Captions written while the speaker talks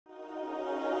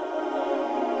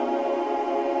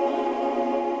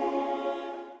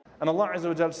And Allah Azza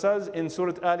wa Jal says in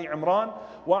Surah Ali Imran,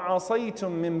 وَعَصَيْتُم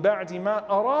مِّن بَعْدِ مَا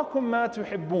أَرَاكُم مَّا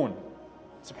تُحِبُّونَ.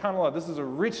 SubhanAllah, this is a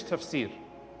rich tafsir.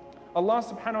 Allah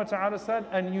subhanahu wa ta'ala said,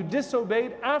 and you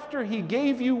disobeyed after He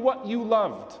gave you what you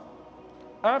loved.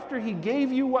 After He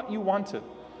gave you what you wanted.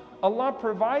 Allah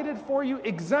provided for you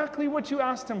exactly what you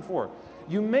asked Him for.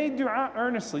 You made dua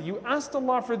earnestly. You asked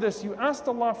Allah for this. You asked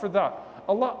Allah for that.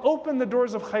 Allah opened the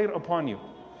doors of khair upon you.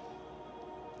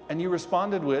 And you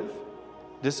responded with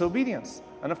disobedience.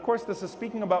 And of course, this is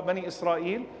speaking about Bani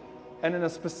Israel and in a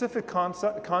specific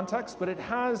context, but it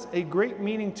has a great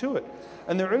meaning to it.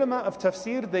 And the ulama of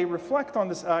tafsir, they reflect on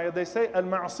this ayah. They say,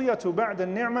 Al-ma'asiyatu ba'da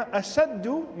al-ni'ma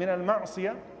ashaddu min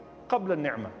al-ma'asiyah qabla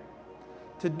al-ni'ma.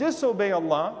 To disobey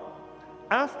Allah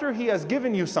after He has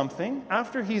given you something,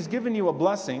 after He's given you a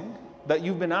blessing that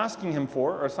you've been asking Him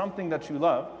for, or something that you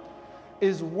love,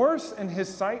 is worse in His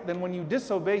sight than when you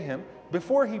disobey Him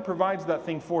before He provides that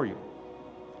thing for you.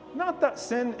 Not that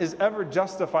sin is ever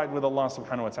justified with Allah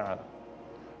subhanahu wa ta'ala.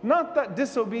 Not that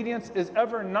disobedience is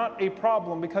ever not a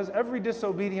problem, because every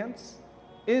disobedience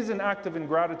is an act of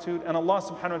ingratitude, and Allah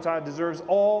subhanahu wa ta'ala deserves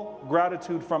all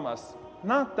gratitude from us.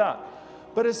 Not that.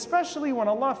 But especially when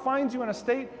Allah finds you in a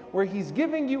state where He's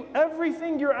giving you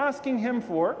everything you're asking Him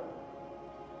for,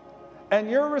 and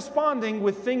you're responding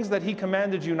with things that He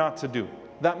commanded you not to do.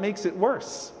 That makes it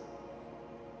worse.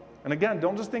 And again,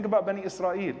 don't just think about Bani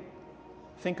Israel.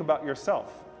 Think about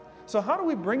yourself. So how do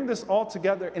we bring this all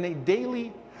together in a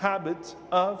daily habit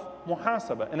of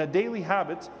muhasabah, in a daily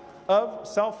habit of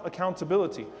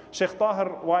self-accountability? Shaykh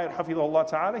Tahir Wair Hafidhullah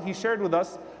Ta'ala, he shared with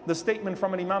us the statement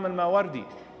from an Imam al-Mawardi,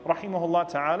 Rahimahullah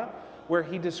Ta'ala, where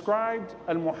he described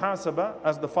al-muhasabah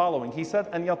as the following. He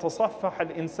said, أن يتصفح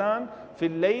الإنسان في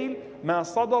الليل ما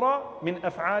صدر من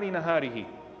أفعال نهاره.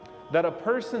 That a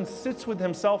person sits with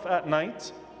himself at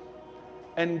night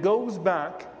and goes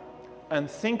back and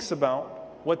thinks about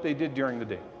what they did during the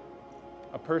day.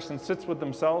 A person sits with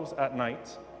themselves at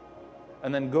night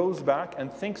and then goes back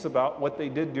and thinks about what they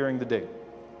did during the day.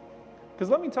 Because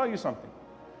let me tell you something.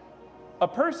 A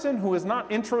person who is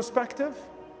not introspective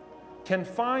can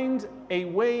find a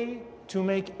way to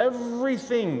make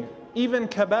everything, even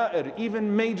kaba'ir,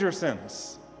 even major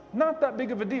sins, not that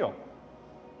big of a deal.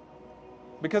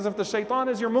 Because if the shaitan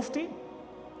is your mufti,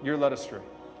 you're led astray.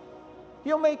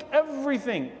 He'll make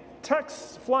everything,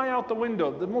 texts fly out the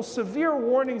window. The most severe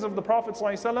warnings of the Prophet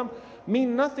ﷺ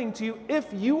mean nothing to you if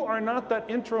you are not that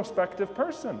introspective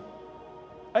person.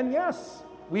 And yes,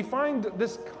 we find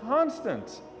this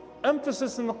constant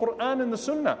emphasis in the Quran and the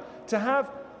Sunnah to have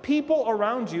people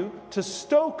around you to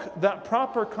stoke that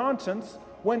proper conscience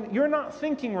when you're not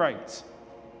thinking right.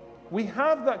 We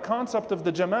have that concept of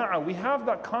the jama'ah, we have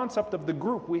that concept of the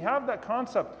group, we have that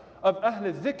concept of ahl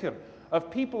al-dhikr,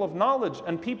 of people of knowledge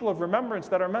and people of remembrance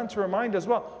that are meant to remind as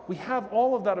well. We have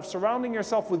all of that, of surrounding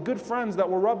yourself with good friends that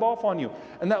will rub off on you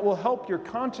and that will help your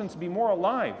conscience be more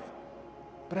alive.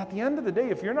 But at the end of the day,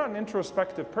 if you're not an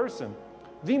introspective person,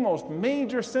 the most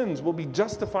major sins will be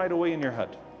justified away in your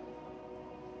head.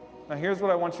 Now here's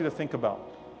what I want you to think about.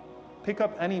 Pick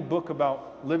up any book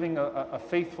about living a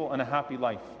faithful and a happy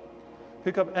life.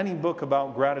 Pick up any book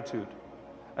about gratitude.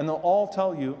 And they'll all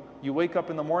tell you, you wake up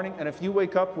in the morning, and if you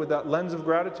wake up with that lens of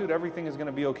gratitude, everything is going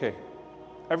to be okay.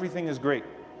 Everything is great.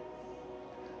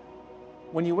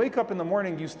 When you wake up in the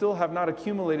morning, you still have not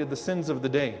accumulated the sins of the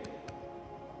day.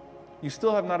 You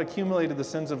still have not accumulated the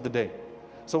sins of the day.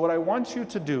 So what I want you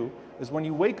to do is when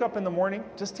you wake up in the morning,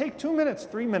 just take 2 minutes,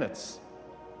 3 minutes.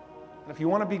 And if you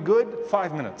want to be good,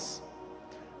 5 minutes.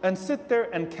 And sit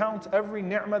there and count every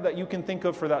ni'mah that you can think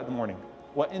of for that morning.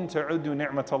 وَإِن تَعُدُّوا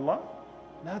نِعْمَةَ اللَّهِ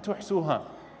لَا تُحْصُوهَا.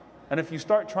 And if you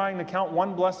start trying to count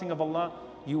one blessing of Allah,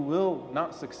 you will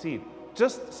not succeed.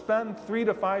 Just spend 3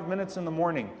 to 5 minutes in the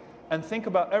morning and think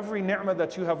about every ni'mah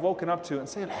that you have woken up to and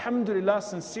say, Alhamdulillah,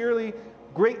 sincerely,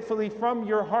 gratefully from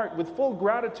your heart, with full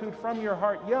gratitude from your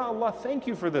heart. Ya Allah, thank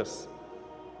you for this.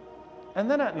 And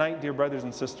then at night, dear brothers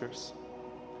and sisters,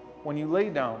 when you lay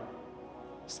down,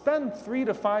 spend 3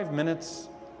 to 5 minutes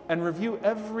and review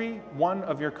every one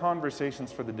of your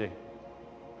conversations for the day.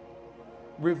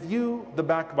 Review the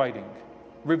backbiting.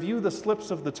 Review the slips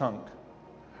of the tongue.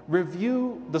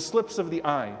 Review the slips of the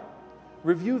eye.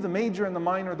 Review the major and the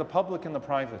minor, the public and the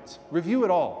private. Review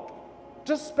it all.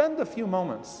 Just spend a few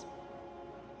moments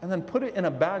and then put it in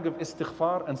a bag of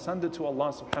istighfar and send it to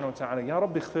Allah subhanahu wa ta'ala. Ya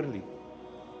Rabbi ighfirli.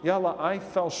 Ya Allah, I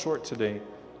fell short today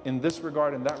in this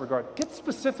regard and that regard. Get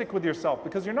specific with yourself,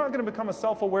 because you're not going to become a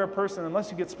self-aware person unless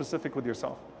you get specific with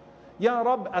yourself. Ya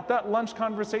Rabb, at that lunch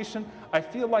conversation, I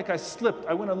feel like I slipped.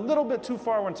 I went a little bit too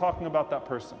far when talking about that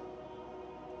person.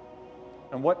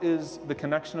 And what is the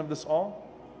connection of this all?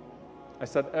 I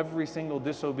said every single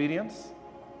disobedience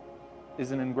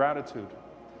is an ingratitude.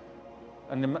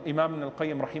 And Imam Ibn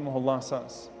al-Qayyim rahimahullah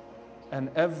says, and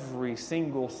every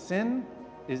single sin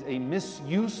is a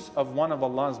misuse of one of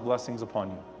Allah's blessings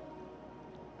upon you.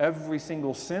 Every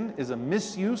single sin is a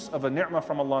misuse of a ni'mah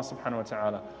from Allah subhanahu wa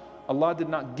ta'ala. Allah did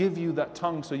not give you that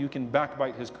tongue so you can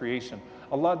backbite His creation.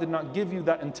 Allah did not give you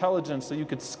that intelligence so you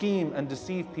could scheme and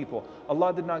deceive people.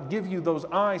 Allah did not give you those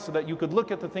eyes so that you could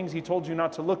look at the things He told you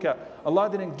not to look at. Allah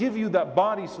didn't give you that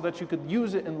body so that you could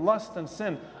use it in lust and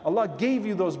sin. Allah gave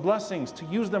you those blessings to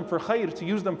use them for khair, to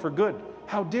use them for good.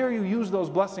 How dare you use those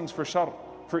blessings for shar,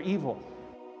 for evil?